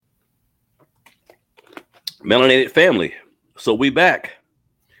Melanated family. So we back.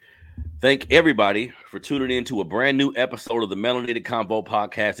 Thank everybody for tuning in to a brand new episode of the Melanated Convo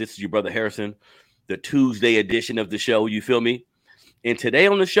podcast. This is your brother Harrison, the Tuesday edition of the show. You feel me? And today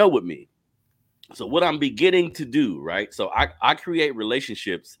on the show with me. So what I'm beginning to do, right? So I create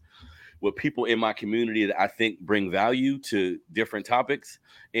relationships with people in my community that I think bring value to different topics.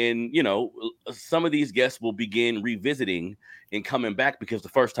 And, some of these guests will begin revisiting and coming back because the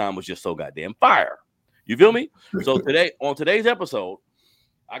first time was just so goddamn fire. You feel me? So on today's episode,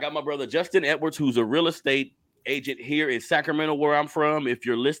 I got my brother Justin Edwards, who's a real estate agent here in Sacramento, where I'm from. If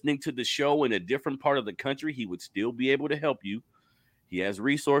you're listening to the show in a different part of the country, he would still be able to help you. He has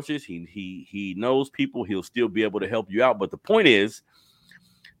resources. He knows people. He'll still be able to help you out. But the point is,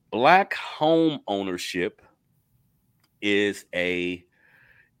 Black home ownership is a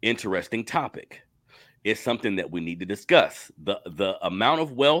interesting topic. It's something that we need to discuss. The amount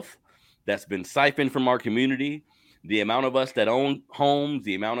of wealth that's been siphoned from our community, the amount of us that own homes,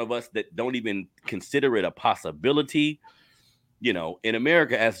 the amount of us that don't even consider it a possibility. In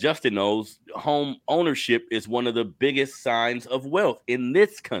America, as Justin knows, home ownership is one of the biggest signs of wealth in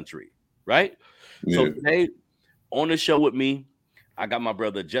this country, right? Yeah. So today on the show with me, I got my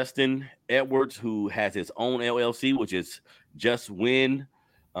brother Justin Edwards, who has his own LLC, which is Just Win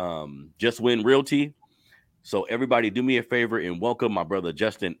Realty. So everybody, do me a favor and welcome my brother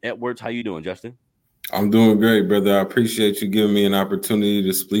Justin Edwards. How you doing, Justin? I'm doing great, brother. I appreciate you giving me an opportunity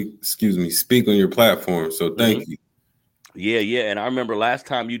to speak on your platform. So thank you. Yeah. And I remember last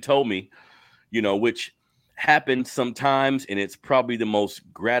time you told me, which happens sometimes, and it's probably the most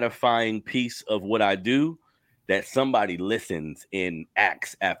gratifying piece of what I do, that somebody listens and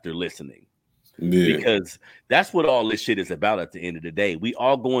acts after listening. Yeah. Because that's what all this shit is about at the end of the day. We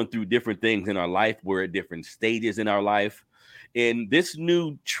all going through different things in our life. We're at different stages in our life. And this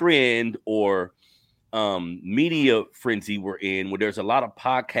new trend or media frenzy we're in, where there's a lot of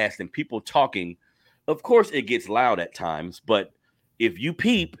podcasts and people talking, of course it gets loud at times, but if you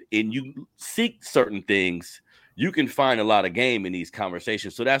peep and you seek certain things, you can find a lot of game in these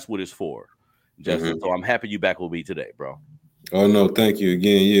conversations. So that's what it's for, Justin. So I'm happy you back with me today, bro. Oh, no, thank you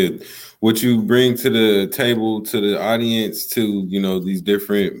again. Yeah. What you bring to the table, to the audience, to, these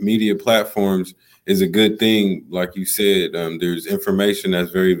different media platforms is a good thing. Like you said, there's information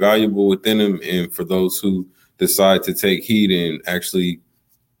that's very valuable within them. And for those who decide to take heed and actually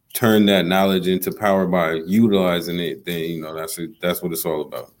turn that knowledge into power by utilizing it, then, that's what it's all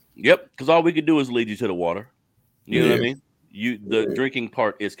about. Yep. Because all we can do is lead you to the water. You know what I mean? The drinking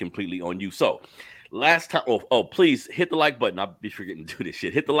part is completely on you. So last time, please hit the like button. I'll be forgetting to do this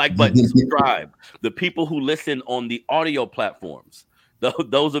shit. Hit the like button, subscribe. The people who listen on the audio platforms,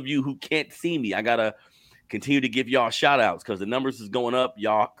 those of you who can't see me, I got to continue to give y'all shout outs because the numbers is going up.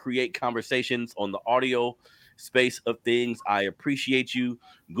 Y'all create conversations on the audio space of things. I appreciate you.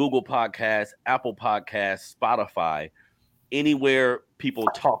 Google Podcasts, Apple Podcasts, Spotify, anywhere people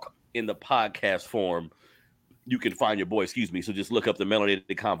talk in the podcast form, you can find your boy, So just look up the Melanated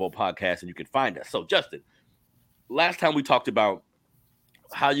Convo podcast and you can find us. So Justin, last time we talked about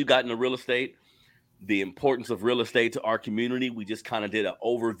how you got into real estate, the importance of real estate to our community. We just kind of did an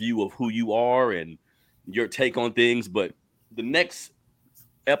overview of who you are and your take on things. But the next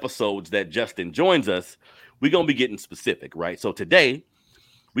episodes that Justin joins us, we're going to be getting specific, right? So today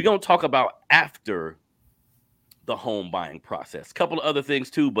we're going to talk about after the home buying process. A couple of other things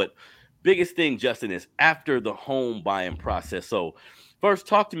too, but biggest thing, Justin, is after the home buying process. So first,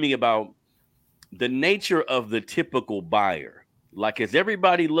 talk to me about the nature of the typical buyer. Like, is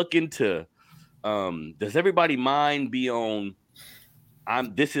everybody looking to, does everybody mind be on,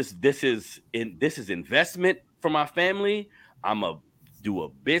 this is investment for my family. I'm a do a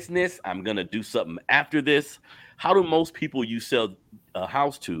business. I'm going to do something after this. How do most people you sell a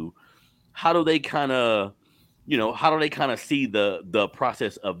house to, how do they kind of see the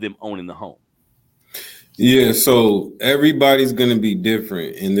process of them owning the home? Yeah, so everybody's going to be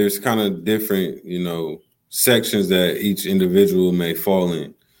different, and there's kind of different, sections that each individual may fall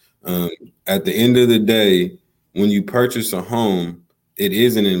in. At the end of the day, when you purchase a home, it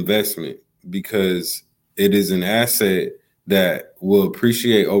is an investment because it is an asset that will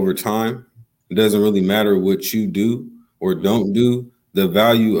appreciate over time. It doesn't really matter what you do or don't do. The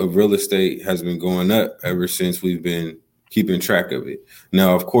value of real estate has been going up ever since we've been keeping track of it.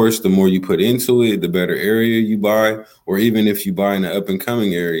 Now, of course, the more you put into it, the better area you buy, or even if you buy in an up and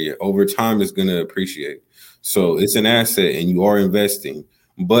coming area, over time it's going to appreciate. So it's an asset and you are investing.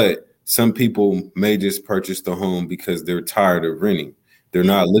 But some people may just purchase the home because they're tired of renting. They're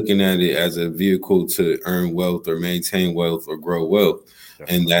not looking at it as a vehicle to earn wealth or maintain wealth or grow wealth.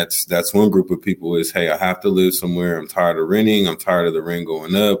 And that's one group of people is, hey, I have to live somewhere. I'm tired of renting. I'm tired of the rent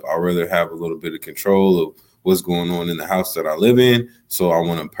going up. I'd rather have a little bit of control of what's going on in the house that I live in. So I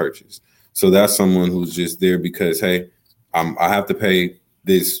want to purchase. So that's someone who's just there because, hey, I have to pay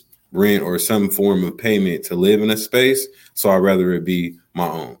this rent or some form of payment to live in a space. So I'd rather it be my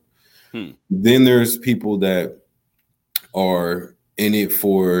own. Then there's people that are in it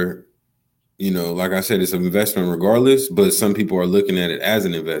for, like I said, it's an investment regardless, but some people are looking at it as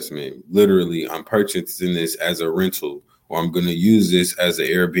an investment. Literally, I'm purchasing this as a rental, or I'm going to use this as an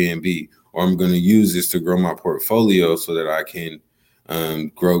Airbnb, or I'm going to use this to grow my portfolio so that I can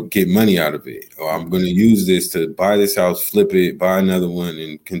get money out of it. Or I'm going to use this to buy this house, flip it, buy another one,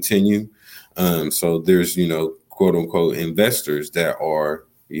 and continue. So there's, quote unquote, investors that are,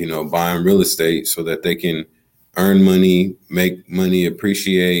 buying real estate so that they can earn money, make money,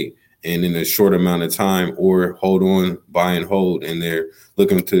 appreciate, and in a short amount of time, or hold on, buy and hold, and they're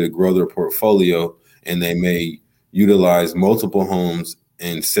looking to grow their portfolio, and they may utilize multiple homes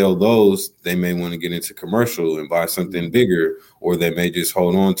and sell those. They may want to get into commercial and buy something bigger, or they may just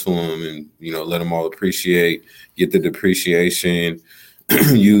hold on to them and, let them all appreciate, get the depreciation,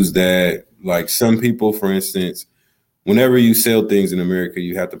 use that. Like some people, for instance, whenever you sell things in America,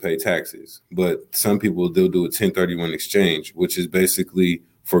 you have to pay taxes, but some people, they'll do a 1031 exchange, which is basically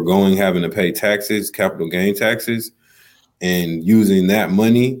foregoing having to pay taxes, capital gain taxes, and using that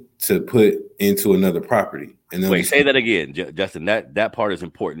money to put into another property. And then wait, say that again, Justin. That part is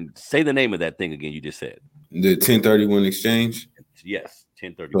important. Say the name of that thing again you just said. The 1031 exchange? Yes,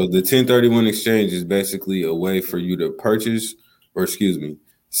 1031. So the 1031 exchange is basically a way for you to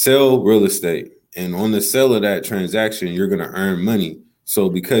sell real estate. And on the sale of that transaction, you're going to earn money. So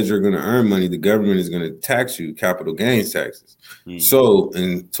because you're going to earn money, the government is going to tax you capital gains taxes. So,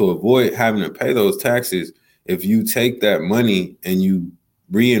 and to avoid having to pay those taxes, if you take that money and you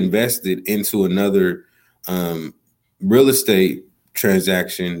reinvest it into another real estate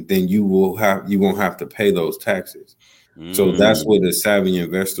transaction, then you won't have to pay those taxes. So that's what a savvy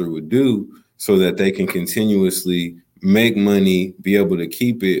investor would do, so that they can continuously make money, be able to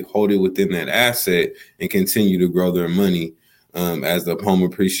keep it, hold it within that asset, and continue to grow their money as the home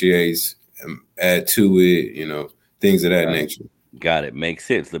appreciates, add to it, things of that nature. Got it. Makes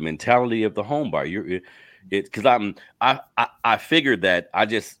sense. The mentality of the home buyer. Because I figured that I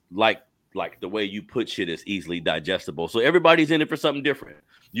just like the way you put shit is easily digestible. So everybody's in it for something different.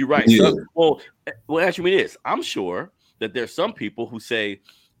 You're right. Yeah. Well, answer me this. I'm sure that there's some people who say,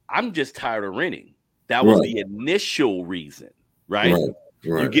 I'm just tired of renting. That was the initial reason, right?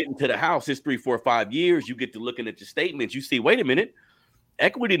 You get into the house, it's 3, 4, 5 years. You get to looking at your statements. You see, wait a minute,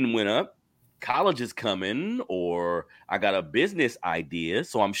 equity didn't went up. College is coming, or I got a business idea.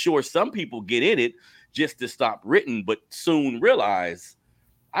 So I'm sure some people get in it just to stop renting, but soon realize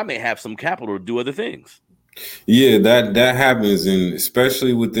I may have some capital to do other things. Yeah, that happens, and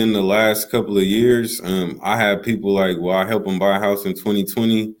especially within the last couple of years. I have people like, well, I help them buy a house in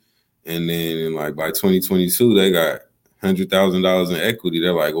 2020, and then by 2022, they got $100,000 in equity.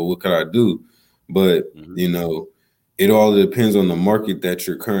 They're like, well, what could I do? But it all depends on the market that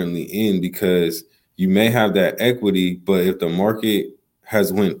you're currently in, because you may have that equity, but if the market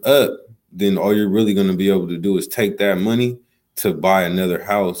has went up, then all you're really going to be able to do is take that money to buy another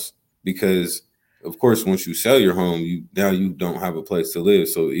house, because of course, once you sell your home, you don't have a place to live.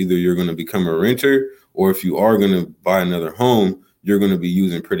 So either you're going to become a renter, or if you are going to buy another home, you're going to be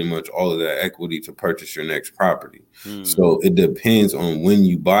using pretty much all of that equity to purchase your next property. So it depends on when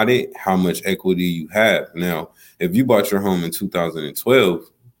you bought it, how much equity you have. Now, if you bought your home in 2012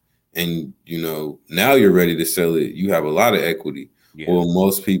 and, now you're ready to sell it, you have a lot of equity. Yeah. Well,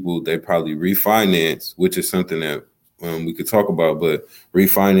 most people, they probably refinance, which is something that we could talk about, but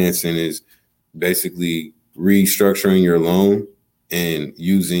refinancing is basically restructuring your loan and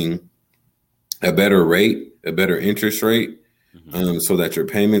using a better rate, a better interest rate, so that your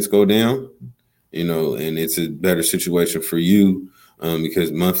payments go down, and it's a better situation for you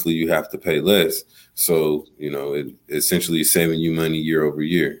because monthly you have to pay less. So, it essentially is saving you money year over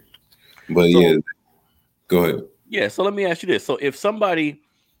year. But go ahead. Yeah. So let me ask you this. So if somebody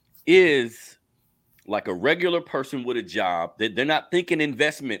is like a regular person with a job, they're not thinking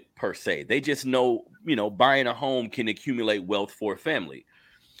investment per se. They just know, buying a home can accumulate wealth for a family.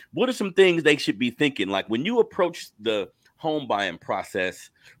 What are some things they should be thinking? Like when you approach the home buying process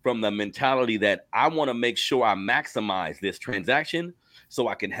from the mentality that I want to make sure I maximize this transaction so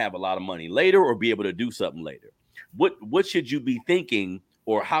I can have a lot of money later or be able to do something later. What should you be thinking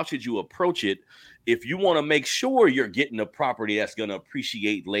or how should you approach it if you want to make sure you're getting a property that's going to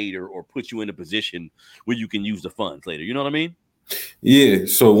appreciate later or put you in a position where you can use the funds later? You know what I mean? Yeah.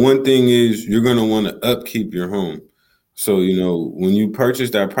 So one thing is you're going to want to upkeep your home. So, when you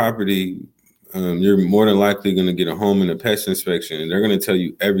purchase that property, you're more than likely going to get a home and a pest inspection, and they're going to tell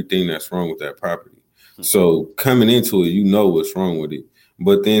you everything that's wrong with that property. So coming into it, you know what's wrong with it.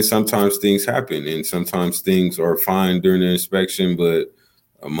 But then sometimes things happen, and sometimes things are fine during the inspection, but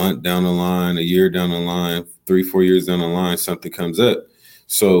a month down the line, a year down the line, 3-4 years down the line, something comes up.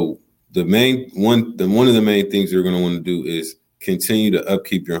 So one of the main things you're going to want to do is continue to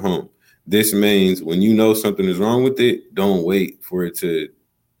upkeep your home. This means when you know something is wrong with it, don't wait for it to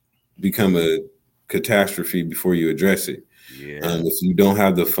become a catastrophe before you address it. Yeah. If you don't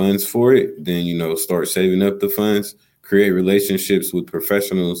have the funds for it, then, start saving up the funds, create relationships with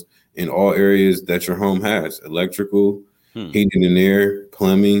professionals in all areas that your home has: electrical, heating and air,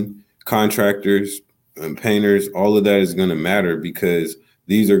 plumbing, contractors, painters. All of that is going to matter because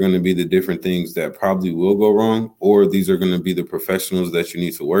these are going to be the different things that probably will go wrong, or these are going to be the professionals that you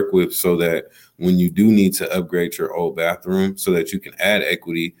need to work with so that when you do need to upgrade your old bathroom so that you can add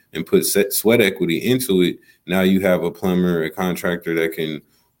equity and put sweat equity into it, now you have a plumber, a contractor that can,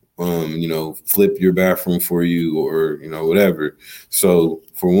 flip your bathroom for you or, whatever. So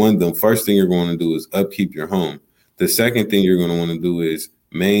for one, the first thing you're going to do is upkeep your home. The second thing you're going to want to do is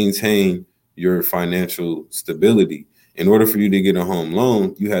maintain your financial stability. In order for you to get a home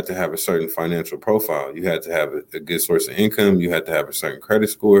loan, you had to have a certain financial profile. You had to have a good source of income. You had to have a certain credit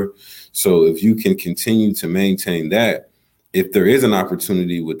score. So if you can continue to maintain that, if there is an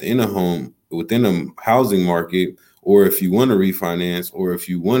opportunity within a housing market, or if you want to refinance, or if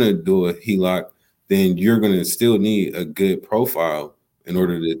you want to do a HELOC, then you're going to still need a good profile in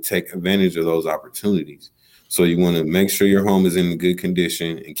order to take advantage of those opportunities. So you want to make sure your home is in good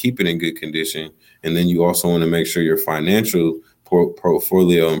condition and keep it in good condition. And then you also want to make sure your financial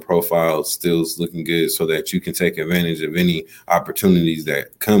portfolio and profile still is looking good so that you can take advantage of any opportunities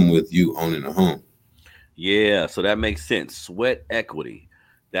that come with you owning a home. Yeah, so that makes sense. Sweat equity.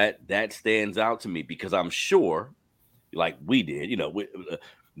 That stands out to me because I'm sure, like we did,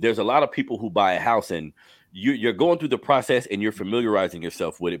 there's a lot of people who buy a house and you're going through the process and you're familiarizing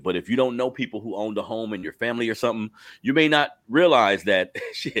yourself with it. But if you don't know people who owned a home in your family or something, you may not realize that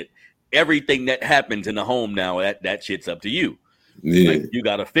everything that happens in the home now, that shit's up to you. Yeah. Like, you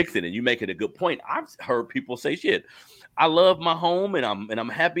got to fix it. And you make it a good point. I've heard people say, I love my home and I'm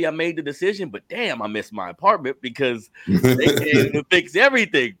happy I made the decision, but damn, I miss my apartment because they came to fix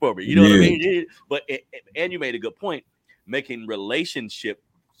everything for me. You know what I mean? But and you made a good point, making relationship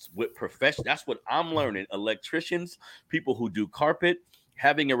with professionals. That's what I'm learning. Electricians, people who do carpet,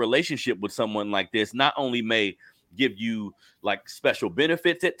 having a relationship with someone like this not only may give you like special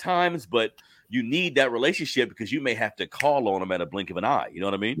benefits at times, but you need that relationship because you may have to call on them at a blink of an eye. You know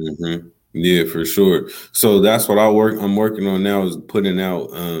what I mean? Mm-hmm. Yeah, for sure. So that's what I'm working on now, is putting out,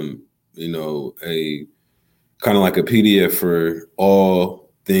 a kind of like a PDF for all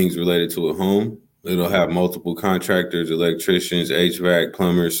things related to a home. It'll have multiple contractors, electricians, HVAC,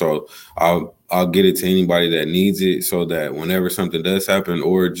 plumbers. So I'll get it to anybody that needs it, so that whenever something does happen,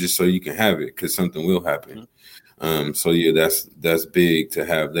 or just so you can have it, because something will happen. So yeah, that's big to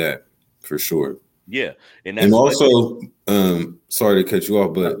have that for sure. Yeah, and also, sorry to cut you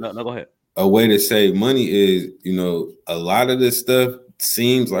off, but no, go ahead. A way to save money is, a lot of this stuff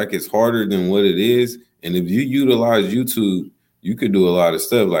seems like it's harder than what it is. And if you utilize YouTube, you could do a lot of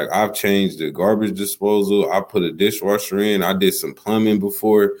stuff. Like, I've changed the garbage disposal. I put a dishwasher in. I did some plumbing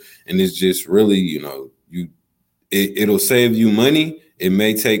before. And it's just really, it'll save you money. It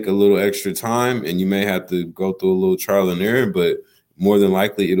may take a little extra time and you may have to go through a little trial and error, but more than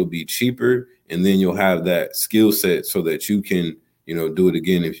likely it'll be cheaper. And then you'll have that skill set so that you can, do it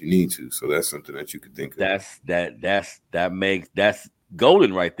again if you need to. So that's something that you could think of. That's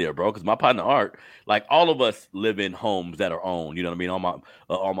golden right there, bro. Because my partner Art, like, all of us live in homes that are owned. You know what I mean? All my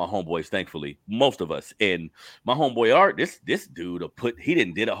homeboys, thankfully, most of us. And my homeboy Art, this dude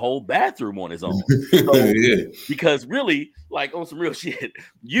did a whole bathroom on his own. So, yeah. Because really, like, on some real shit,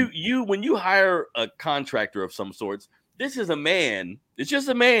 you when you hire a contractor of some sorts, this is a man. It's just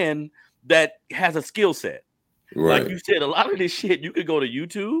a man that has a skill set. Right. Like you said, a lot of this shit, you could go to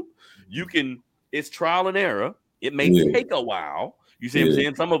YouTube. It's trial and error. It may take a while. You see what I'm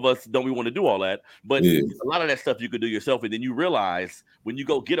saying? Some of us don't want to do all that, but a lot of that stuff you could do yourself. And then you realize when you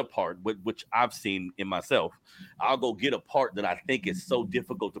go get a part, which I've seen in myself, I'll go get a part that I think is so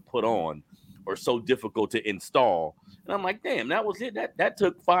difficult to put on. or so difficult to install. And I'm like, damn, that was it. That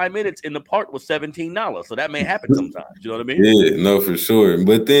took 5 minutes, and the part was $17. So that may happen sometimes. You know what I mean? Yeah, no, for sure.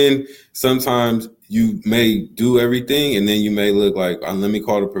 But then sometimes you may do everything, and then you may look like, let me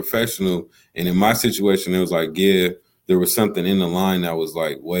call the professional. And in my situation, it was like, yeah, there was something in the line that was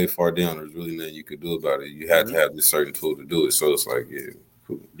like way far down. There's really nothing you could do about it. You had to have this certain tool to do it. So it's like, yeah,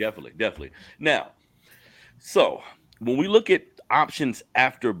 cool. Definitely. Now, so when we look at options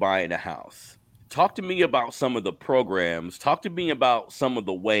after buying a house, talk to me about some of the programs. Talk to me about some of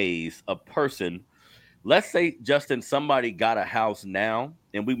the ways a person, let's say, Justin, somebody got a house now,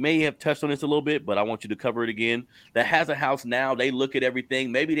 and we may have touched on this a little bit, but I want you to cover it again, that has a house now. They look at everything.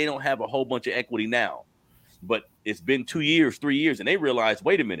 Maybe they don't have a whole bunch of equity now, but it's been 2 years, 3 years, and they realize,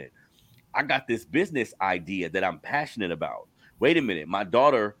 wait a minute, I got this business idea that I'm passionate about. Wait a minute, my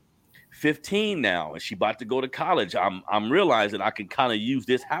daughter, 15 now, and she about to go to college. I'm realizing I can kind of use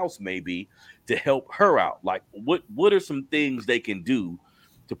this house maybe to help her out. Like, what are some things they can do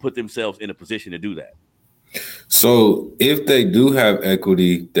to put themselves in a position to do that? So if they do have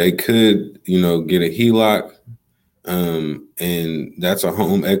equity, they could, get a HELOC, and that's a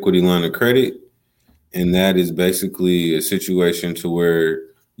home equity line of credit. And that is basically a situation to where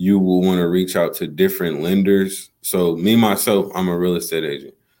you will want to reach out to different lenders. So me, myself, I'm a real estate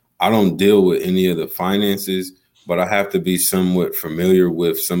agent. I don't deal with any of the finances, but I have to be somewhat familiar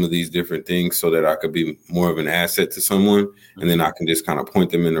with some of these different things so that I could be more of an asset to someone. And then I can just kind of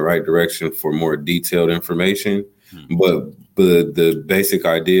point them in the right direction for more detailed information. But the basic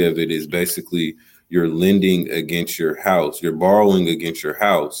idea of it is basically you're lending against your house. You're borrowing against your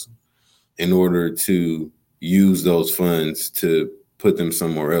house in order to use those funds to put them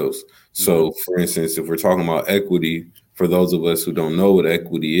somewhere else. So, for instance, if we're talking about equity, for those of us who don't know what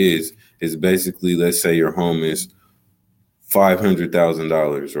equity is basically, let's say your home is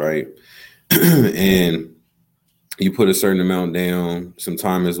 $500,000, right? And you put a certain amount down, some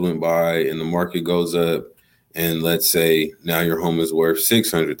time has went by and the market goes up. And let's say now your home is worth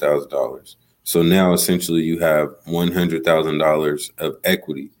 $600,000. So now essentially you have $100,000 of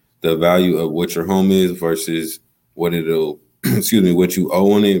equity. The value of what your home is versus what what you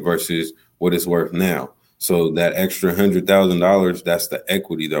owe on it versus what it's worth now. So that extra $100,000, that's the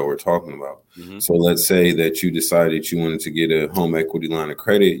equity that we're talking about. So let's say that you decided you wanted to get a home equity line of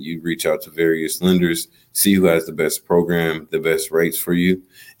credit. You reach out to various lenders, see who has the best program, the best rates for you.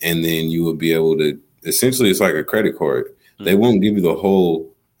 And then you will be able to, essentially it's like a credit card. They won't give you the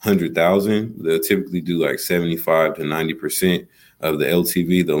whole 100,000. They'll typically do like 75 to 90% of the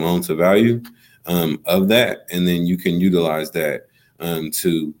LTV, the loan to value of that. And then you can utilize that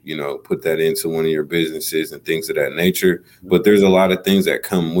to, put that into one of your businesses and things of that nature. But there's a lot of things that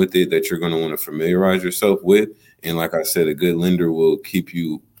come with it that you're going to want to familiarize yourself with. And like I said, a good lender will keep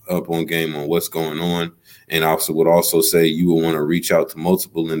you up on game on what's going on. And also would also say you will want to reach out to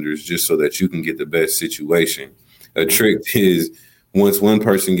multiple lenders just so that you can get the best situation. A trick is once one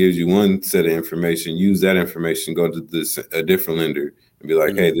person gives you one set of information, use that information, go to a different lender and be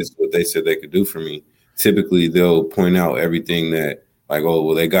like, hey, this is what they said they could do for me. Typically, they'll point out everything that like, oh,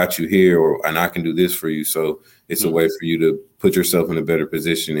 well, they got you here and I can do this for you. So it's a way for you to put yourself in a better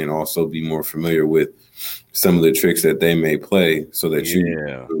position and also be more familiar with some of the tricks that they may play so that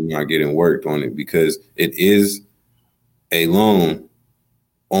you're not getting worked on it, because it is a loan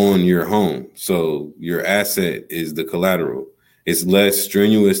on your home. So your asset is the collateral. It's less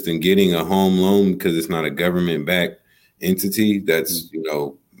strenuous than getting a home loan because it's not a government-backed entity that's,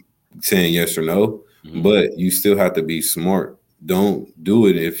 saying yes or no, but you still have to be smart. Don't do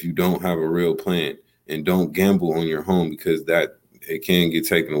it if you don't have a real plan, and don't gamble on your home because it can get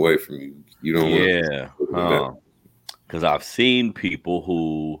taken away from you. You don't want to. Because I've seen people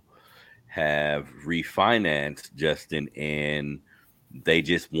who have refinanced, Justin, and they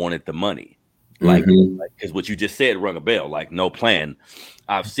just wanted the money. Like, because what you just said rung a bell, like no plan.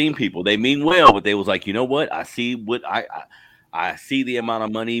 I've seen people, they mean well, but they was like, you know what? I see what I see the amount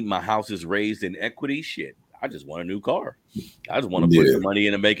of money my house is raised in equity. Shit, I just want a new car. I just want to put some money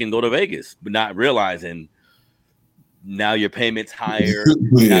in and make and go to Vegas, but not realizing now your payment's higher.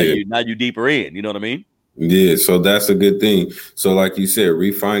 Now you deeper in. You know what I mean? Yeah, so that's a good thing. So like you said,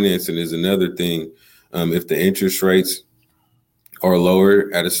 refinancing is another thing. If the interest rates are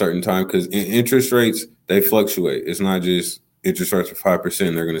lower at a certain time, because interest rates, they fluctuate. It's not just interest rates are 5%.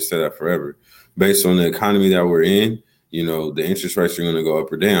 They're going to stay that forever. Based on the economy that we're in, the interest rates are going to go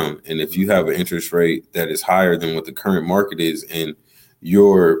up or down. And if you have an interest rate that is higher than what the current market is, and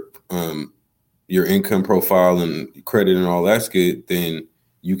your income profile and credit and all that's good, then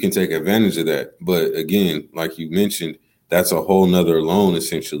you can take advantage of that. But again, like you mentioned, that's a whole nother loan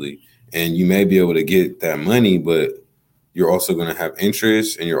essentially. and you may be able to get that money, but you're also going to have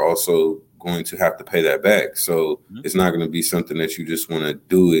interest, and you're also going to have to pay that back. So it's not going to be something that you just want to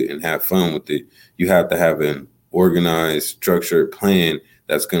do it and have fun with it. You have to have an organized, structured plan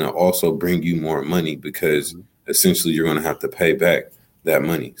that's going to also bring you more money, because essentially you're going to have to pay back that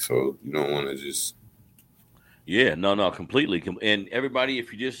money. So you don't want to just. Yeah, no, completely. And everybody,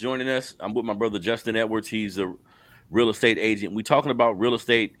 if you're just joining us, I'm with my brother Justin Edwards. He's a real estate agent. We're talking about real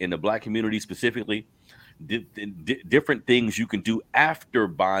estate in the Black community specifically, different things you can do after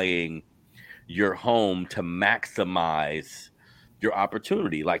buying your home to maximize your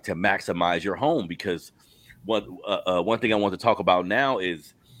opportunity, like to maximize your home. Because one thing I want to talk about now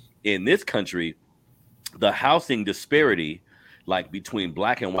is in this country, the housing disparity, like between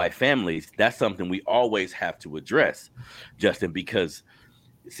Black and white families, that's something we always have to address, Justin, because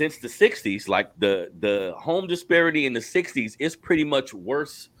since the 60s, like the home disparity in the 60s is pretty much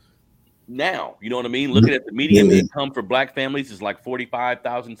worse now. You know what I mean? Looking at the median income for Black families is like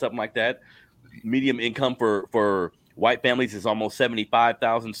 45,000, something like that. Medium income for white families is almost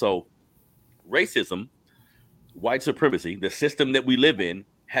 75,000. So racism, white supremacy, the system that we live in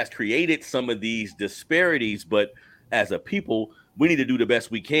has created some of these disparities, but as a people, we need to do the best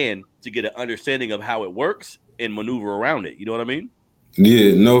we can to get an understanding of how it works and maneuver around it. You know what I mean?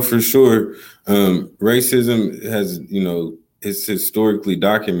 Yeah, no, for sure. Racism has, it's historically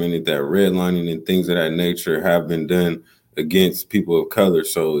documented that redlining and things of that nature have been done against people of color.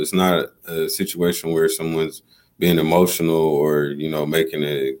 So it's not a situation where someone's being emotional or, making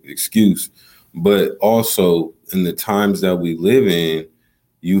an excuse. But also in the times that we live in,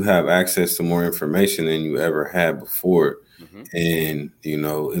 you have access to more information than you ever had before. And,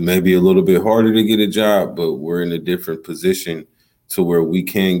 it may be a little bit harder to get a job, but we're in a different position to where we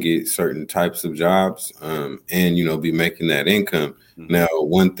can get certain types of jobs and, be making that income. Now,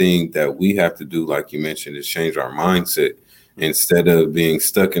 one thing that we have to do, like you mentioned, is change our mindset. Instead of being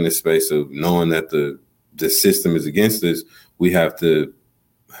stuck in the space of knowing that the system is against us, we have to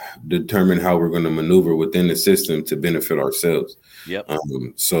determine how we're going to maneuver within the system to benefit ourselves. Yep.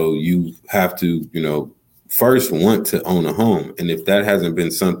 So you have to, first want to own a home. And if that hasn't been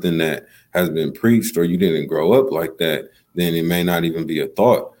something that has been preached, or you didn't grow up like that, then it may not even be a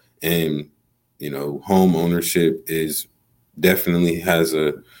thought. And, home ownership definitely has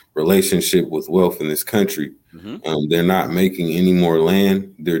a relationship with wealth in this country. They're not making any more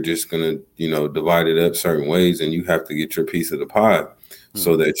land. They're just going to, divide it up certain ways, and you have to get your piece of the pie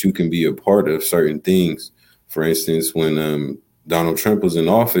so that you can be a part of certain things. For instance, when Donald Trump was in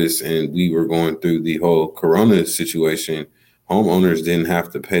office and we were going through the whole Corona situation, homeowners didn't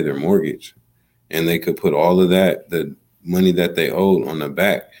have to pay their mortgage, and they could put all of that, the money that they owed, on the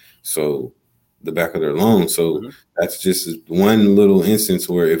back. So the back of their loan. So that's just one little instance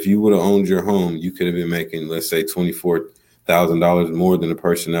where if you would have owned your home, you could have been making, let's say, $24,000 more than a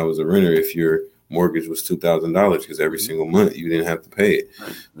person that was a renter if your mortgage was $2,000, because every single month you didn't have to pay it.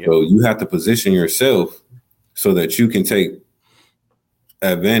 So you have to position yourself so that you can take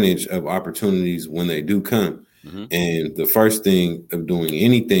advantage of opportunities when they do come. And the first thing of doing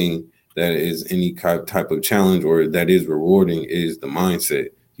anything that is any type of challenge or that is rewarding is the mindset.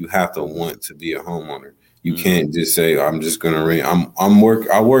 You have to want to be a homeowner. You can't just say, I'm just going to rent.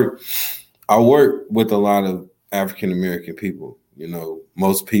 I work with a lot of African-American people.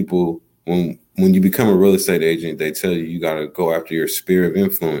 Most people, when you become a real estate agent, they tell you got to go after your sphere of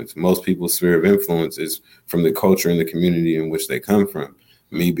influence. Most people's sphere of influence is from the culture and the community in which they come from.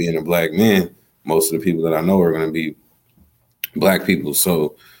 Me being a Black man, most of the people that I know are going to be Black people.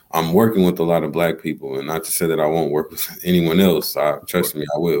 So I'm working with a lot of Black people, and not to say that I won't work with anyone else. Trust me,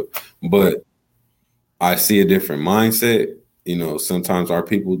 I will. But I see a different mindset. Sometimes our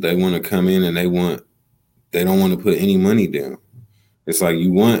people, they want to come in and they don't want to put any money down. It's like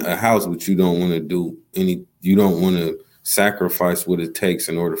you want a house, but you don't want to you don't want to sacrifice what it takes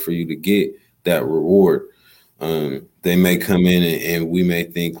in order for you to get that reward. They may come in and we may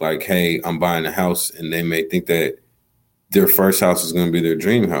think like, hey, I'm buying a house, and they may think that their first house is going to be their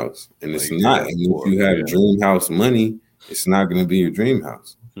dream house, and it's not. And if you have dream house money, it's not going to be your dream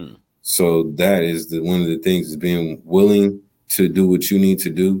house. So that is one of the things, is being willing to do what you need to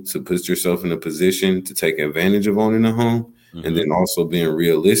do to put yourself in a position to take advantage of owning a home, and then also being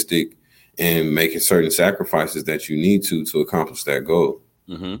realistic and making certain sacrifices that you need to accomplish that goal.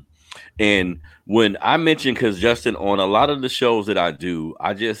 And when I mentioned, because Justin, on a lot of the shows that I do,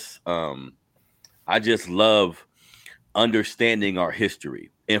 I just love understanding our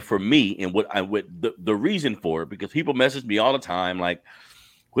history. And for me, and the reason for it, because people message me all the time, like,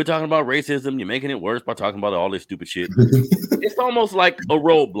 Quit talking about racism. You're making it worse by talking about all this stupid shit. It's almost like a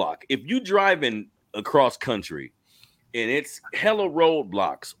roadblock. If you driving across country and it's hella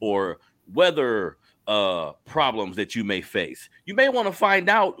roadblocks or weather problems that you may face, you may want to find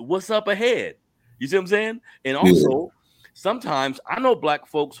out what's up ahead. You see what I'm saying? And also, sometimes I know black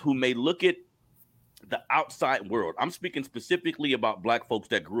folks who may look at the outside world. I'm speaking specifically about black folks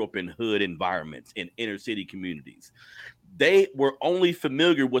that grew up in hood environments, in inner city communities. They were only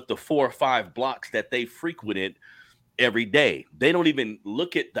familiar with the 4 or 5 blocks that they frequented every day. They don't even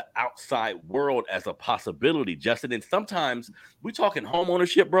look at the outside world as a possibility, Justin. And sometimes we talking home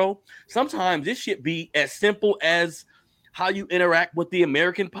ownership, bro. Sometimes this should be as simple as how you interact with the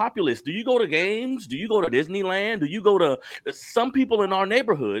American populace. Do you go to games? Do you go to Disneyland? Do you go to some people in our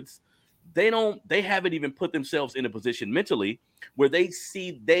neighborhoods? They haven't even put themselves in a position mentally where they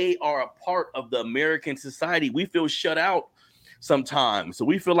see they are a part of the American society. We feel shut out sometimes. So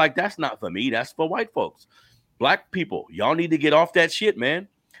we feel like that's not for me. That's for white folks. Black people, y'all need to get off that shit, man.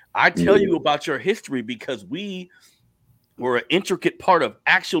 I tell you about your history because we were an intricate part of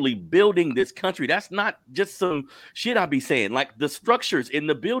actually building this country. That's not just some shit I be saying. Like the structures in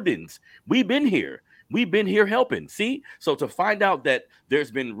the buildings, we've been here. We've been here helping. See? So to find out that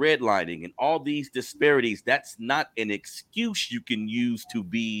there's been redlining and all these disparities, that's not an excuse you can use to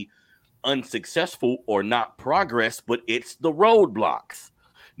be unsuccessful or not progress, but it's the roadblocks.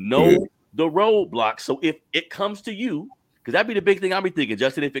 Know the roadblocks. So if it comes to you, because that'd be the big thing I'll be thinking,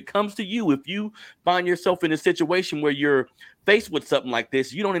 Justin, if it comes to you, if you find yourself in a situation where you're faced with something like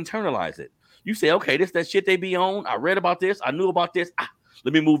this, you don't internalize it. You say, okay, this that shit they be on. I read about this. I knew about this.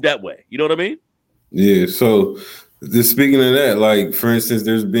 Let me move that way. You know what I mean? Yeah, so just speaking of that, like for instance,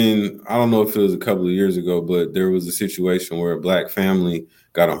 there's been, I don't know if it was a couple of years ago, but there was a situation where a black family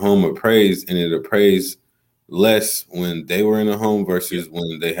got a home appraised and it appraised less when they were in the home versus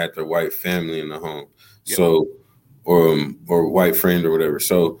when they had their white family in the home. Yep. So or white friend or whatever.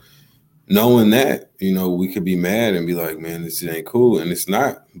 So knowing that, you know, we could be mad and be like, man, this ain't cool. And it's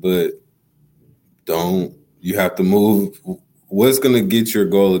not, but you have to move. What's going to get your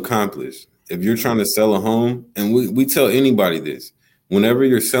goal accomplished? If you're trying to sell a home, and we tell anybody this, whenever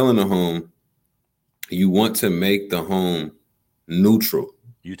you're selling a home, you want to make the home neutral.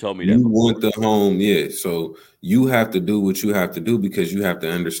 You told me that. You want the home, yeah. So you have to do what you have to do because you have to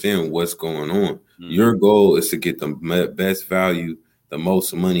understand what's going on. Mm-hmm. Your goal is to get the best value, the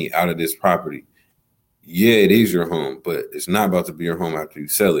most money out of this property. Yeah, it is your home, but it's not about to be your home after you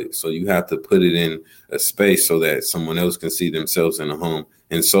sell it. So you have to put it in a space so that someone else can see themselves in a home,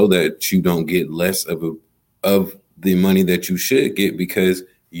 and so that you don't get less of the money that you should get because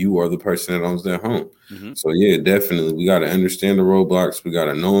you are the person that owns that home. Mm-hmm. So yeah, definitely, we got to understand the roadblocks. We got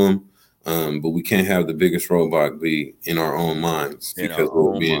to know them, but we can't have the biggest roadblock be in our own minds because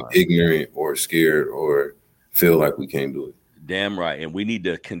we're being ignorant or scared or feel like we can't do it. Damn right, and we need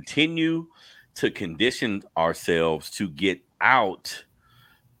to continue to condition ourselves to get out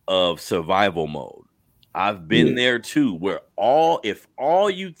of survival mode. I've been there too, where if all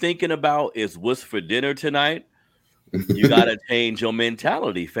you thinking about is what's for dinner tonight, you got to change your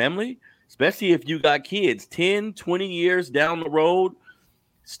mentality, family, especially if you got kids 10, 20 years down the road.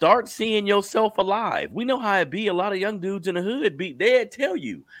 Start seeing yourself alive. We know how it be. A lot of young dudes in the hood they'd tell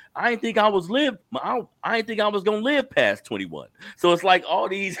you, I didn't think I was gonna live past 21. So it's like all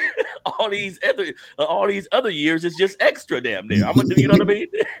these other years is just extra damn near. I'm gonna do, you know what I mean?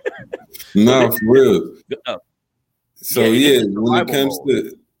 No, for real. So when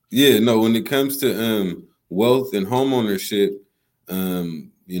it comes to wealth and homeownership,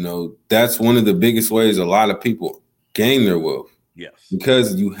 you know, that's one of the biggest ways a lot of people gain their wealth. Yes,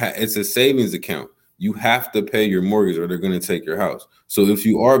 because it's a savings account. You have to pay your mortgage or they're going to take your house. So if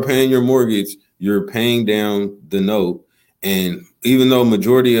you are paying your mortgage, you're paying down the note. And even though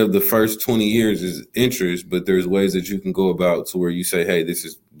majority of the first 20 years is interest, but there's ways that you can go about to where you say, hey, this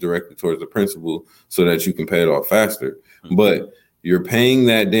is directly towards the principal so that you can pay it off faster. Mm-hmm. But you're paying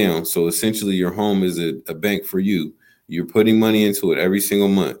that down. So essentially your home is a bank for you. You're putting money into it every single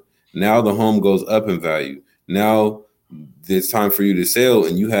month. Now the home goes up in value. Now it's time for you to sell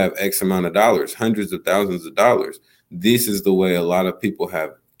and you have X amount of dollars, hundreds of thousands of dollars. This is the way a lot of people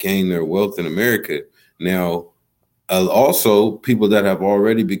have gained their wealth in America. Now, also people that have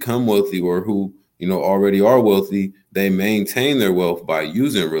already become wealthy or who, you know, already are wealthy, they maintain their wealth by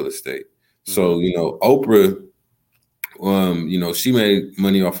using real estate. Mm-hmm. So, you know, Oprah, you know, she made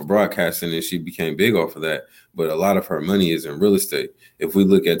money off of broadcasting and she became big off of that. But a lot of her money is in real estate. If we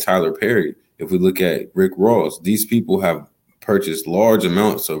look at Tyler Perry, if we look at Rick Ross, these people have purchased large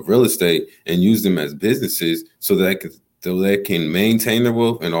amounts of real estate and used them as businesses so that so they can maintain their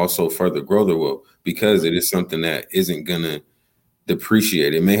wealth and also further grow their wealth, because it is something that isn't gonna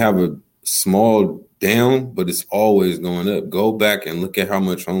depreciate. It may have a small down, but it's always going up. Go back and look at how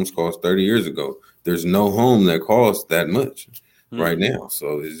much homes cost 30 years ago. There's no home that costs that much right now.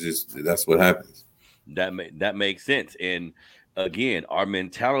 So it's just, that's what happens. That makes sense. And again, our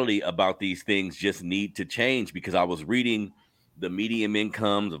mentality about these things just need to change, because I was reading the median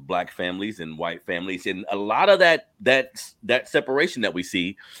incomes of Black families and white families, and a lot of that separation that we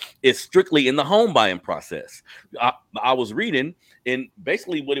see is strictly in the home buying process. I was reading, and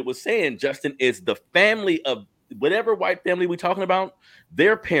basically what it was saying, Justin, is the family of whatever white family we're talking about,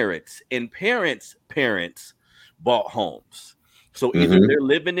 their parents and parents' parents bought homes. So either they're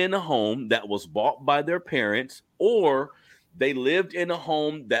living in a home that was bought by their parents, or they lived in a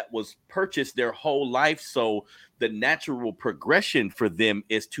home that was purchased their whole life. So the natural progression for them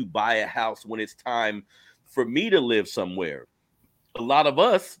is to buy a house when it's time for me to live somewhere. A lot of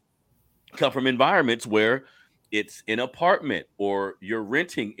us come from environments where it's an apartment, or you're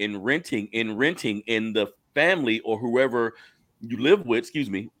renting, and the family or whoever you live with,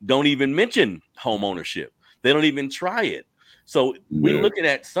 don't even mention home ownership. They don't even try it. So we're looking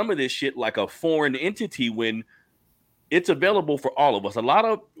at some of this shit like a foreign entity when it's available for all of us. A lot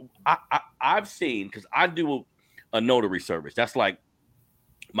of I've seen, because I do a notary service. That's like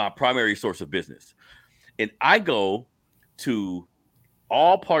my primary source of business. And I go to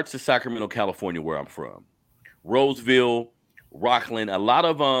all parts of Sacramento, California, where I'm from. Roseville, Rockland, a lot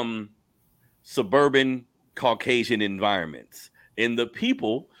of suburban Caucasian environments. And the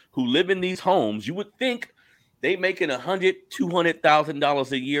people who live in these homes, you would think they making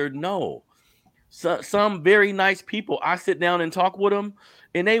 $100,000-$200,000 a year. No. So, some very nice people, I sit down and talk with them,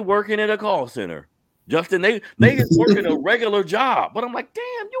 and they working at a call center. Justin, they just working a regular job. But I'm like,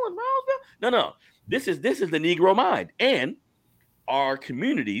 damn, you in Roseville? No. This is the Negro mind. And our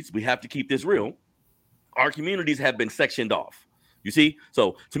communities, we have to keep this real. Our communities have been sectioned off. You see?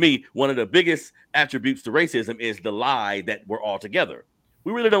 So to me, one of the biggest attributes to racism is the lie that we're all together.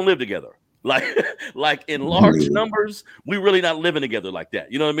 We really don't live together. Like in large numbers, we really not living together like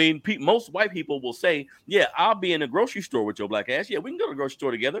that. You know what I mean? Most white people will say, yeah, I'll be in a grocery store with your black ass. Yeah, we can go to the grocery store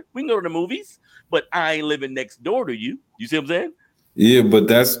together. We can go to the movies, but I ain't living next door to you. You see what I'm saying? Yeah, but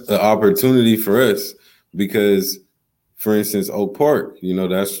that's an opportunity for us, because, for instance, Oak Park,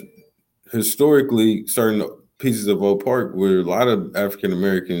 that's historically certain pieces of Oak Park where a lot of African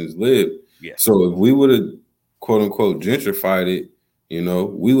Americans live. Yeah. So if we would have, quote unquote, gentrified it,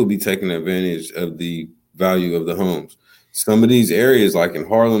 we would be taking advantage of the value of the homes. Some of these areas, like in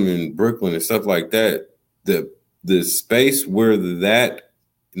Harlem and Brooklyn and stuff like that, the space where that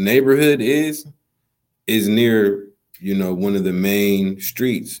neighborhood is near, one of the main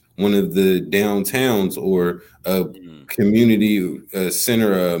streets, one of the downtowns, or a community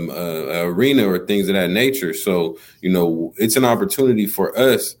center, arena, or things of that nature. So, it's an opportunity for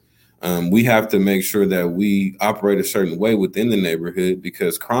us. We have to make sure that we operate a certain way within the neighborhood,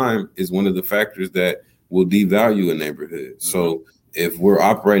 because crime is one of the factors that will devalue a neighborhood. So if we're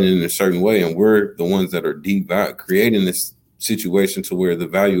operating in a certain way, and we're the ones that are creating this situation to where the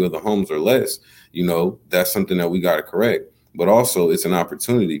value of the homes are less, that's something that we got to correct. But also, it's an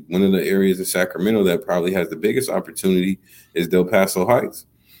opportunity. One of the areas in Sacramento that probably has the biggest opportunity is Del Paso Heights.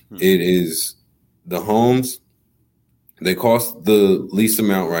 It is the homes. They cost the least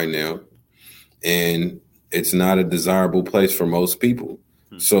amount right now, and it's not a desirable place for most people.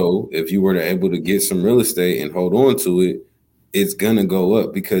 So if you were able to get some real estate and hold on to it, it's going to go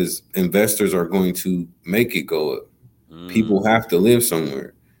up, because investors are going to make it go up. People have to live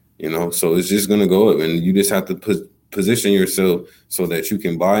somewhere, so it's just going to go up, and you just have to position yourself so that you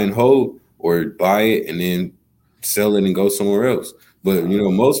can buy and hold, or buy it and then sell it and go somewhere else. But,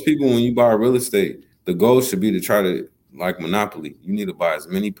 most people, when you buy real estate, the goal should be to try to, like Monopoly, you need to buy as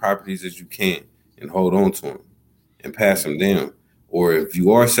many properties as you can and hold on to them and pass them down. Or if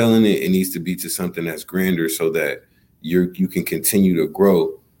you are selling it, it needs to be to something that's grander, so that you can continue to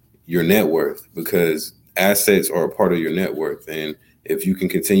grow your net worth, because assets are a part of your net worth. And if you can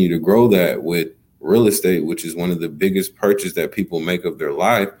continue to grow that with real estate, which is one of the biggest purchases that people make of their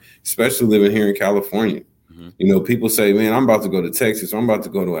life, especially living here in California. People say, man, I'm about to go to Texas, or I'm about to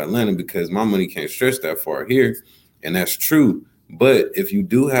go to Atlanta because my money can't stretch that far here. And that's true. But if you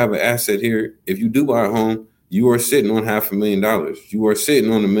do have an asset here, if you do buy a home, you are sitting on $500,000. You are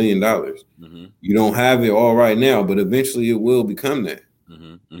sitting on $1 million. You don't have it all right now, but eventually it will become that.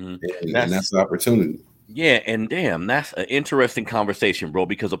 And that's the opportunity. Yeah. And damn, that's an interesting conversation, bro,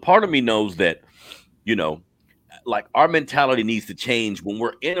 because a part of me knows that, like our mentality needs to change when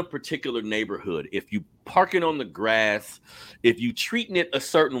we're in a particular neighborhood. If you parking on the grass, if you treating it a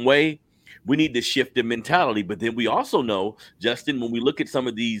certain way, we need to shift the mentality. But then we also know, Justin, when we look at some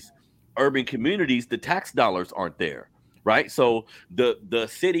of these urban communities, the tax dollars aren't there, right? So the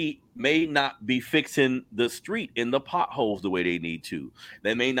city may not be fixing the street in the potholes the way they need to.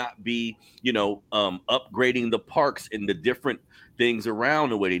 They may not be, upgrading the parks and the different things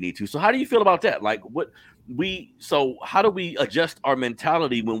around the way they need to. So how do you feel about that? Like how do we adjust our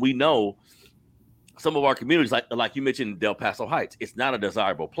mentality when we know some of our communities, like you mentioned, Del Paso Heights, it's not a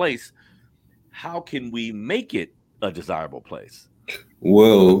desirable place. How can we make it a desirable place?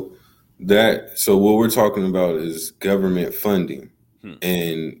 Well, so what we're talking about is government funding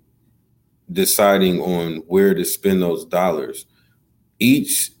and deciding on where to spend those dollars.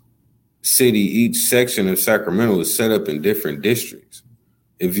 Each city, each section of Sacramento is set up in different districts.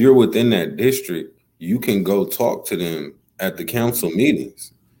 If you're within that district, you can go talk to them at the council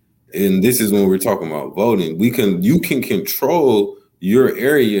meetings. And this is when we're talking about voting. You can control your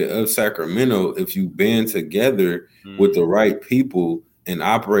area of Sacramento if you band together with the right people and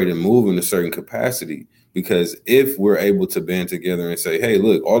operate and move in a certain capacity. Because if we're able to band together and say, hey,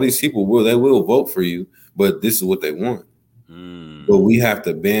 look, all these people will vote for you, but this is what they want. But we have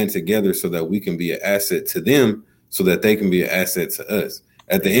to band together so that we can be an asset to them, so that they can be an asset to us.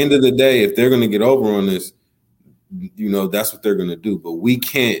 At the end of the day, if they're going to get over on this, that's what they're going to do. But we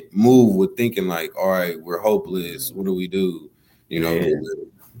can't move with thinking like, all right, we're hopeless. What do we do?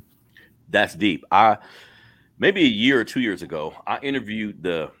 That's deep. Maybe a year or 2 years ago, I interviewed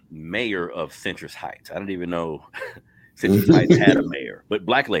the mayor of Citrus Heights. I didn't even know Citrus Heights had a mayor, but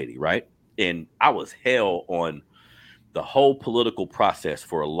black lady, right? And I was hell on the whole political process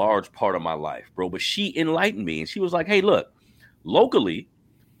for a large part of my life, bro. But she enlightened me, and she was like, hey, look, locally,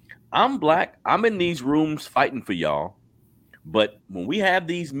 I'm black. I'm in these rooms fighting for y'all. But when we have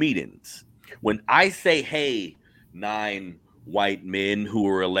these meetings, when I say, hey, 9 white men who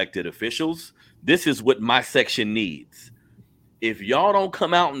are elected officials, this is what my section needs. If y'all don't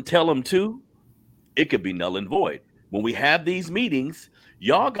come out and tell them to, it could be null and void. When we have these meetings,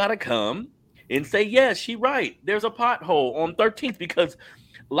 y'all got to come and say, yes, she right. There's a pothole on 13th, because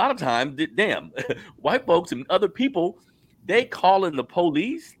a lot of times, white folks and other people, they call in the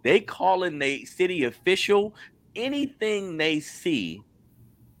police, they call in the city official, anything they see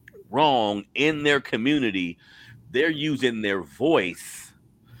wrong in their community, they're using their voice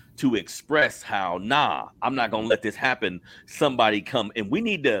to express how, I'm not going to let this happen. Somebody come. And we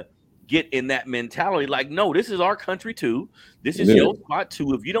need to get in that mentality. Like, no, this is our country too. This is your spot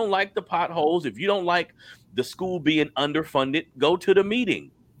too. If you don't like the potholes, if you don't like the school being underfunded, go to the meeting.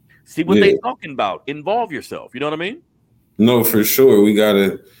 See what they're talking about. Involve yourself. You know what I mean? No, for sure. We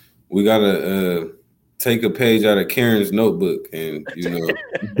gotta take a page out of Karen's notebook and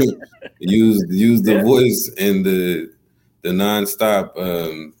use the voice and the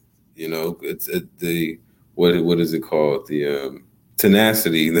nonstop. It's the what is it called? The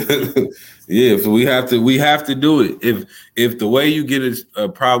tenacity. So we have to do it. If the way you get a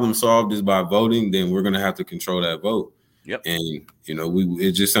problem solved is by voting, then we're gonna have to control that vote. Yep. And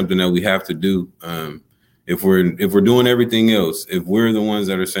it's just something that we have to do. If we're doing everything else, if we're the ones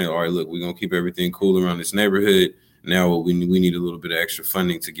that are saying, all right, look, we're gonna keep everything cool around this neighborhood. Now we need a little bit of extra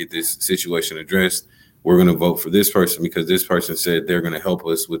funding to get this situation addressed. We're going to vote for this person because this person said they're going to help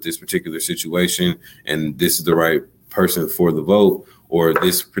us with this particular situation, and this is the right person for the vote, or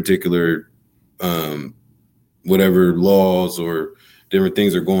this particular whatever laws or different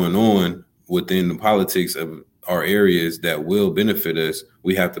things are going on within the politics of our areas that will benefit us.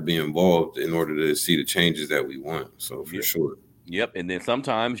 We have to be involved in order to see the changes that we want. So for sure. Yep. And then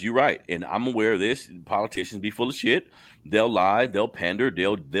sometimes you're right. And I'm aware of this. Politicians be full of shit. They'll lie. They'll pander.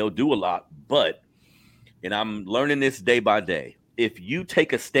 They'll do a lot. But, and I'm learning this day by day, if you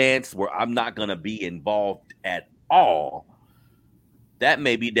take a stance where I'm not going to be involved at all, that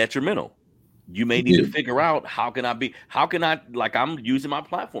may be detrimental. You may need to figure out how can I, like, I'm using my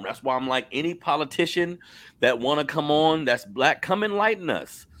platform. That's why I'm like, any politician that want to come on that's black, come enlighten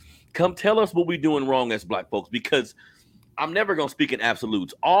us. Come tell us what we're doing wrong as black folks, because I'm never going to speak in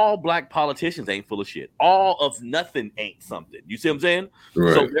absolutes. All black politicians ain't full of shit. All of nothing ain't something. You see what I'm saying?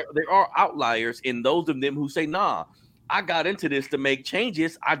 Right. So there are outliers in those of them who say, nah, I got into this to make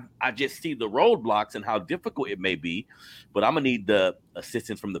changes. I just see the roadblocks and how difficult it may be, but I'm going to need the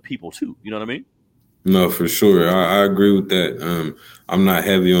assistance from the people too. You know what I mean? No, for sure. I agree with that. I'm not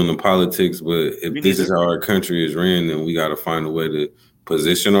heavy on the politics, but if this is how our country is ran, then we got to find a way to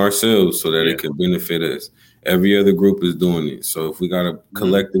position ourselves so that it can benefit us. every other group is doing it. So if we got to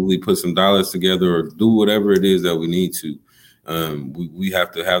collectively put some dollars together or do whatever it is that we need to, we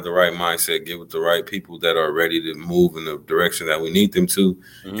have to have the right mindset, get with the right people that are ready to move in the direction that we need them to,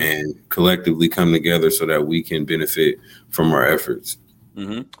 and collectively come together so that we can benefit from our efforts.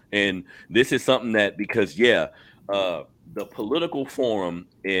 And this is something that, because the political forum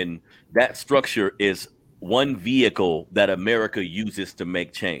in that structure is one vehicle that America uses to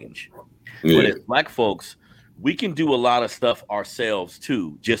make change. But as Black folks, we can do a lot of stuff ourselves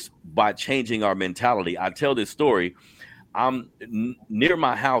too, just by changing our mentality. I tell this story. Near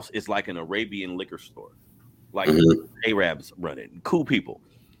my house is like an Arabian liquor store, like Arabs run it, cool people.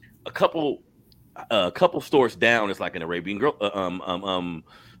 A couple stores down is like an Arabian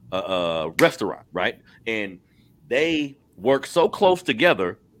restaurant, right? And they work so close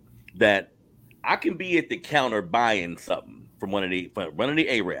together that I can be at the counter buying something from one of the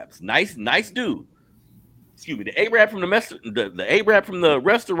Arabs. Nice dude. Excuse me. The Arab from the Arab from the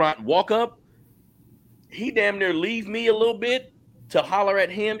restaurant walk up. He damn near leaves me a little bit to holler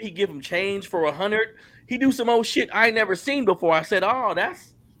at him. He give him change for 100. He do some old shit I ain't never seen before. I said, "Oh,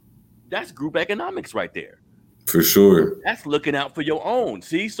 that's group economics right there." For sure. That's looking out for your own.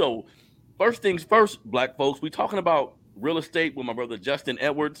 See, so first things first, Black folks, we talking about real estate with my brother Justin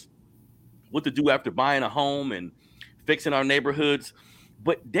Edwards, what to do after buying a home and fixing our neighborhoods.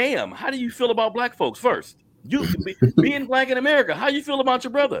 But damn, how do you feel about Black folks first? You being Black in America, how you feel about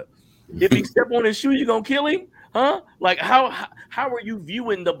your brother? If he step on his shoe, you gonna kill him? Huh? Like how are you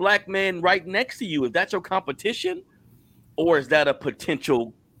viewing the Black man right next to you? Is that your competition? Or is that a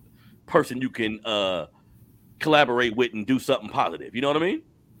potential person you can collaborate with and do something positive? You know what I mean?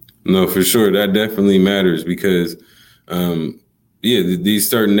 No, for sure. That definitely matters because these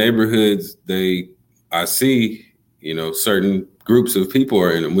certain neighborhoods, I see, certain groups of people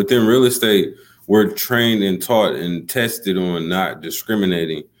are in them. Within real estate, we're trained and taught and tested on not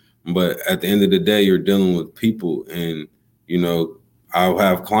discriminating. But at the end of the day, you're dealing with people. And, I'll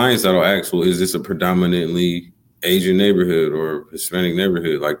have clients that'll ask, well, is this a predominantly Asian neighborhood or Hispanic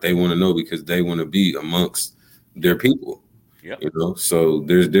neighborhood? Like they want to know because they want to be amongst their people. Yep. So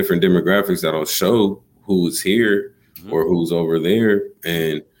there's different demographics that'll show who's here or who's over there.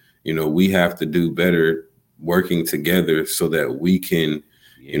 And, we have to do better working together so that we can,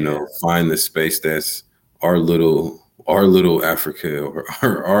 find the space that's our little Africa or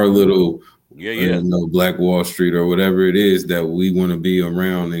our little, Black Wall Street or whatever it is that we want to be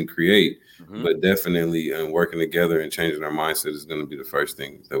around and create. But definitely working together and changing our mindset is going to be the first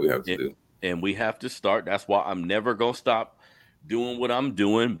thing that we have to do. And we have to start. That's why I'm never going to stop doing what I'm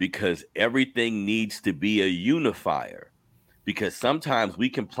doing, because everything needs to be a unifier. Because sometimes we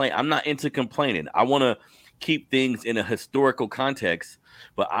complain. I'm not into complaining. I want to keep things in a historical context,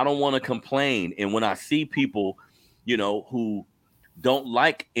 but I don't want to complain. And when I see people, who don't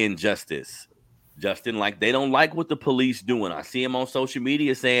like injustice, Justin, like they don't like what the police doing. I see them on social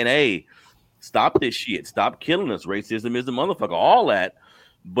media saying, "Hey, stop this shit. Stop killing us. Racism is the motherfucker." All that,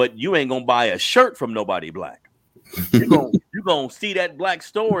 but you ain't gonna buy a shirt from nobody Black. You're gonna see that Black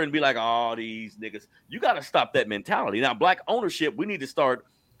store and be like, "Oh, these niggas." You got to stop that mentality. Now, Black ownership, we need to start,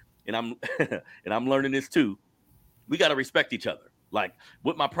 and I'm learning this too. We got to respect each other. Like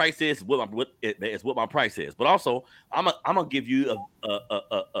what my price is, what my price is. But also, I'm gonna give you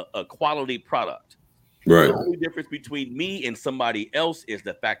a quality product. Right. The only difference between me and somebody else is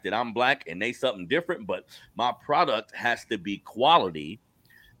the fact that I'm Black and they something different. But my product has to be quality.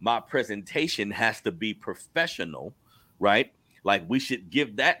 My presentation has to be professional, right? Like we should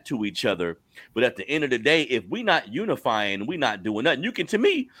give that to each other. But at the end of the day, if we not unifying, we not doing nothing. You can, to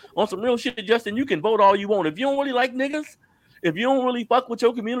me, on some real shit, Justin, you can vote all you want. If you don't really like niggas, if you don't really fuck with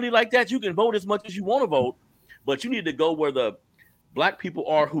your community like that, you can vote as much as you want to vote. But you need to go where the Black people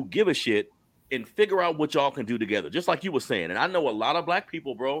are who give a shit and figure out what y'all can do together. Just like you were saying. And I know a lot of Black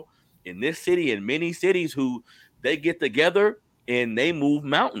people, bro, in this city and many cities who they get together and they move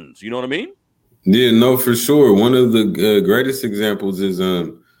mountains. You know what I mean? Yeah, no, for sure. One of the greatest examples is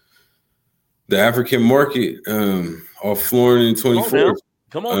the African market off Florin and 24th.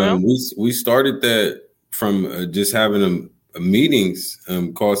 Come on now. We started that from just having meetings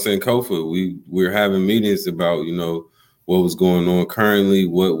called Sankofa. We're having meetings about, what was going on currently,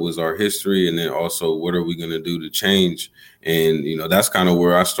 what was our history, and then also what are we going to do to change. And, that's kind of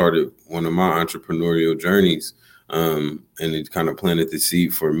where I started one of my entrepreneurial journeys. And it kind of planted the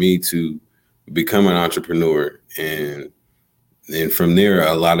seed for me to become an entrepreneur. And from there,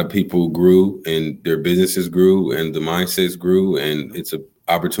 a lot of people grew and their businesses grew and the mindsets grew. And it's an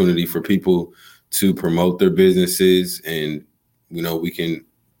opportunity for people to promote their businesses. And, we can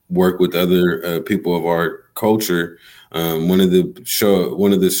work with other people of our culture. One of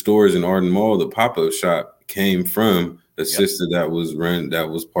the stores in Arden Mall, the pop-up shop, came from a sister that was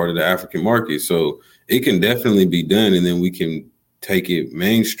part of the African market. So it can definitely be done, and then we can take it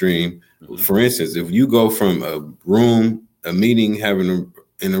mainstream. Mm-hmm. For instance, if you go from a meeting,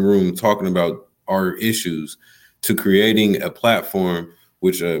 in a room talking about our issues, to creating a platform,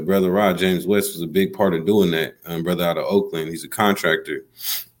 which Brother Rod James West was a big part of doing that. Brother out of Oakland, he's a contractor.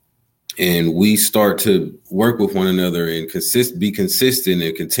 And we start to work with one another and be consistent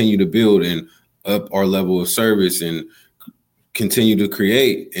and continue to build and up our level of service and continue to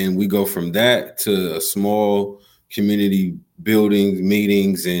create. And we go from that to a small community building,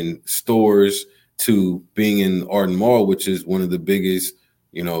 meetings and stores, to being in Arden Mall, which is one of the biggest,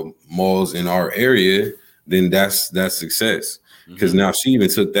 malls in our area. Then that's success. Because now she even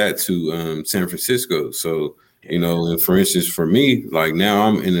took that to San Francisco. So, and for instance, for me, like now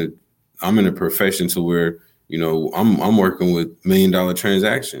I'm in a profession to where, I'm working with $1 million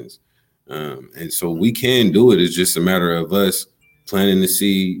transactions. And so we can do it. It's just a matter of us planting the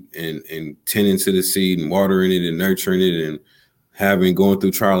seed and tending to the seed and watering it and nurturing it and going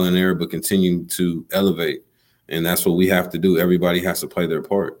through trial and error, but continue to elevate. And that's what we have to do. Everybody has to play their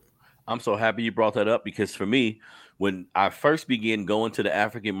part. I'm so happy you brought that up, because for me, when I first began going to the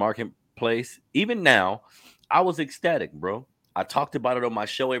African marketplace, even now, I was ecstatic, bro. I talked about it on my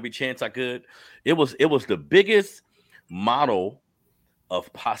show every chance I could. It was the biggest model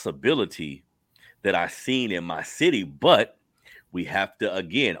of possibility that I seen in my city, but we have to,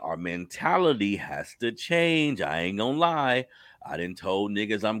 again, our mentality has to change. I ain't gonna lie. I done told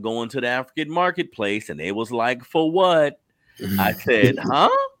niggas I'm going to the African marketplace, and they was like, for what? I said, huh?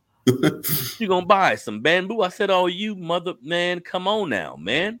 You gonna buy some bamboo? I said, oh, you mother, man, come on now,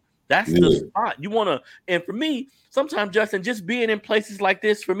 man. That's the spot you want to. And for me, sometimes, Justin, just being in places like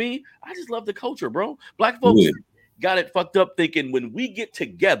this, for me, I just love the culture, bro. Black folks got it fucked up thinking when we get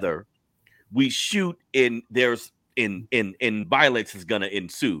together, we shoot and there's in violence is gonna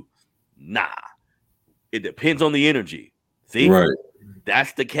ensue. Nah, it depends on the energy. See, right?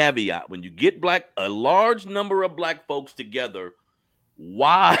 That's the caveat. When you get a large number of black folks together,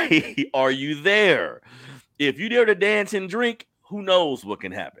 why are you there? If you're there to dance and drink, who knows what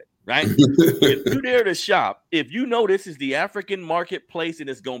can happen, right? If you're there to shop, if you know this is the African marketplace and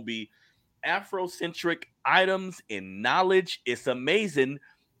it's going to be Afrocentric items and knowledge, it's amazing.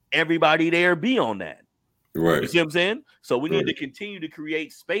 Everybody there be on that. Right. You see what I'm saying? So we need to continue to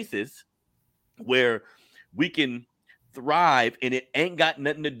create spaces where we can thrive, and it ain't got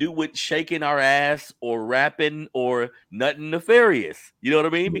nothing to do with shaking our ass or rapping or nothing nefarious. You know what I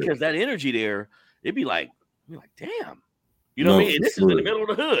mean? Because that energy there, it'd be like, damn. You know what I mean? And this is in the middle of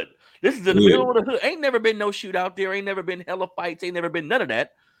the hood. This is in the middle of the hood. Ain't never been no shootout there. Ain't never been hella fights. Ain't never been none of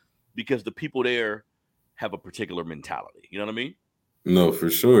that, because the people there have a particular mentality. You know what I mean? No, for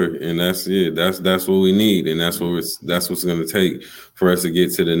sure. And that's it. That's what we need. And that's what's going to take for us to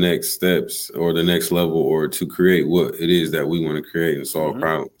get to the next steps or the next level, or to create what it is that we want to create and solve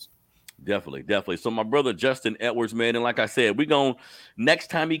problems. Definitely. So my brother, Justin Edwards, man. And like I said,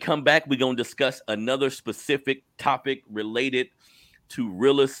 next time he come back, we're going to discuss another specific topic related to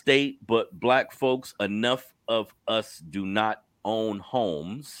real estate, but black folks, enough of us do not own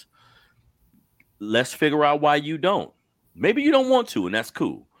homes. Let's figure out why you don't. Maybe you don't want to, and that's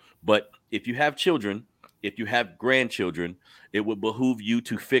cool. But if you have children, if you have grandchildren, it would behoove you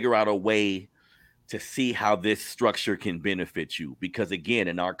to figure out a way to see how this structure can benefit you. Because again,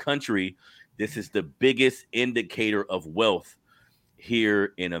 in our country, this is the biggest indicator of wealth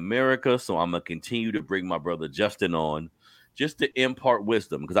here in America. So I'm going to continue to bring my brother Justin on just to impart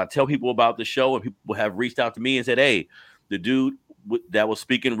wisdom. Because I tell people about the show, and people have reached out to me and said, hey, the dude that was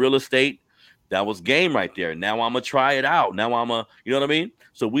speaking real estate, that was game right there. Now I'm going to try it out. Now you know what I mean?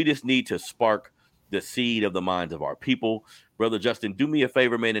 So we just need to spark the seed of the minds of our people. Brother Justin, do me a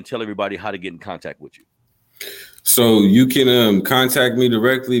favor, man, and tell everybody how to get in contact with you. So you can contact me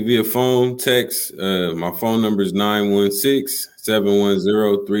directly via phone, text. My phone number is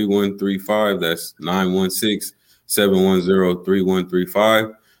 916-710-3135. That's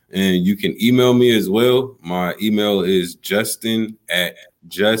 916-710-3135. And you can email me as well. My email is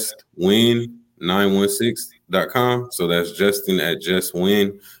justin@justwin916.com. So that's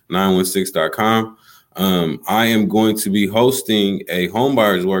justin@justwin916.com. I am going to be hosting a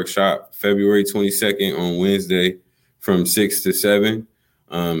homebuyers workshop February 22nd on Wednesday from 6 to 7.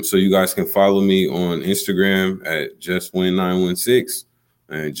 So you guys can follow me on Instagram at justwin916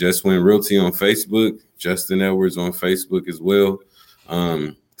 and Justwin Realty on Facebook, Justin Edwards on Facebook as well.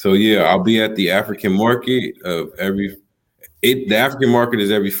 So yeah, I'll be at the African market of The African market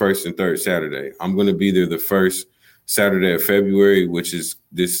is every first and third Saturday. I'm going to be there the first Saturday of February, which is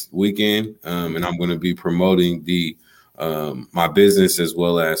this weekend, and I'm going to be promoting the my business as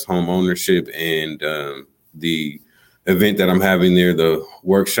well as home ownership and the event that I'm having there, the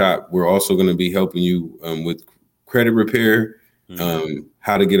workshop. We're also going to be helping you with credit repair,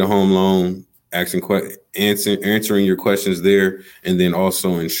 how to get a home loan, answering your questions there, and then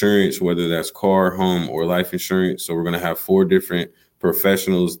also insurance, whether that's car, home, or life insurance. So we're going to have 4 different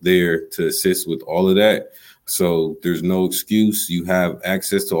professionals there to assist with all of that. So there's no excuse. You have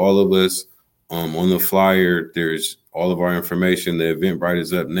access to all of us. On the flyer, there's all of our information. The Eventbrite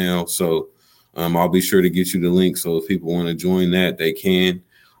is up now. So I'll be sure to get you the link. So if people want to join that, they can.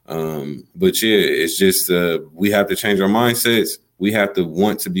 But yeah, it's just we have to change our mindsets. We have to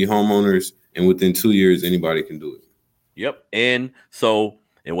want to be homeowners. And within 2 years, anybody can do it. Yep. And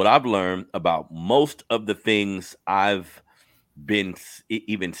what I've learned about most of the things I've been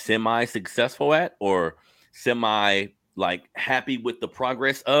even semi-successful at or semi like happy with the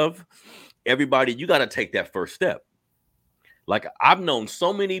progress of, everybody, you got to take that first step. Like I've known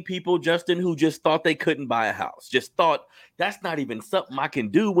so many people, Justin, who just thought they couldn't buy a house, just thought that's not even something I can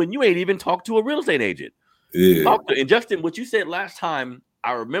do when you ain't even talked to a real estate agent. Yeah. And Justin, what you said last time,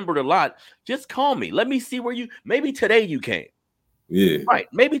 I remembered a lot. Just call me. Let me see where maybe today you came. Yeah. Right.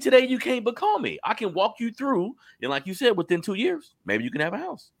 Maybe today you came, but call me. I can walk you through. And like you said, within 2 years, maybe you can have a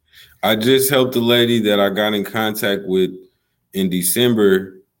house. I just helped a lady that I got in contact with in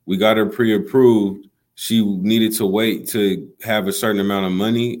December. We got her pre-approved. She needed to wait to have a certain amount of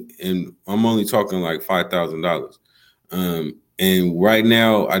money. And I'm only talking like $5,000. And right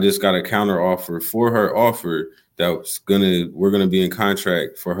now I just got a counter offer for her offer we're gonna be in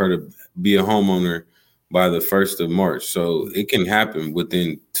contract for her to be a homeowner by the 1st of March. So it can happen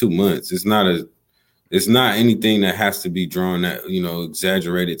within 2 months. It's not anything that has to be drawn at,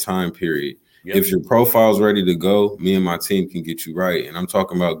 exaggerated time period. Yep. If your profile's ready to go, me and my team can get you right. And I'm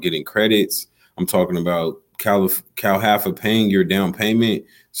talking about getting credits. I'm talking about Cal Halfa paying your down payment.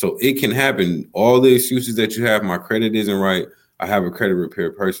 So it can happen. All the excuses that you have, my credit isn't right, I have a credit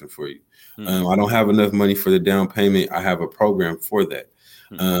repair person for you. I don't have enough money for the down payment. I have a program for that.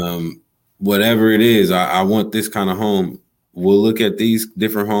 Whatever it is, I want this kind of home. We'll look at these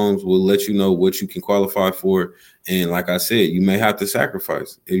different homes. We'll let you know what you can qualify for. And like I said, you may have to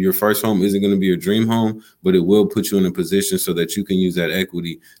sacrifice. If your first home isn't going to be your dream home, but it will put you in a position so that you can use that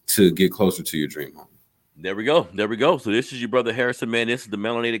equity to get closer to your dream home. There we go. There we go. So this is your brother Harrison, man. This is the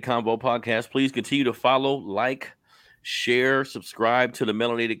Melanated Convo podcast. Please continue to follow, like, share, subscribe to the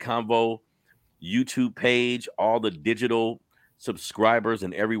Melanated Convo YouTube page, all the digital subscribers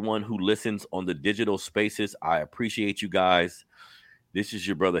and everyone who listens on the digital spaces. I appreciate you guys. This is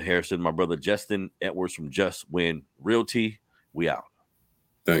your brother Harrison, my brother Justin Edwards from Just Win Realty. We out.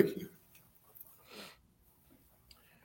 Thank you.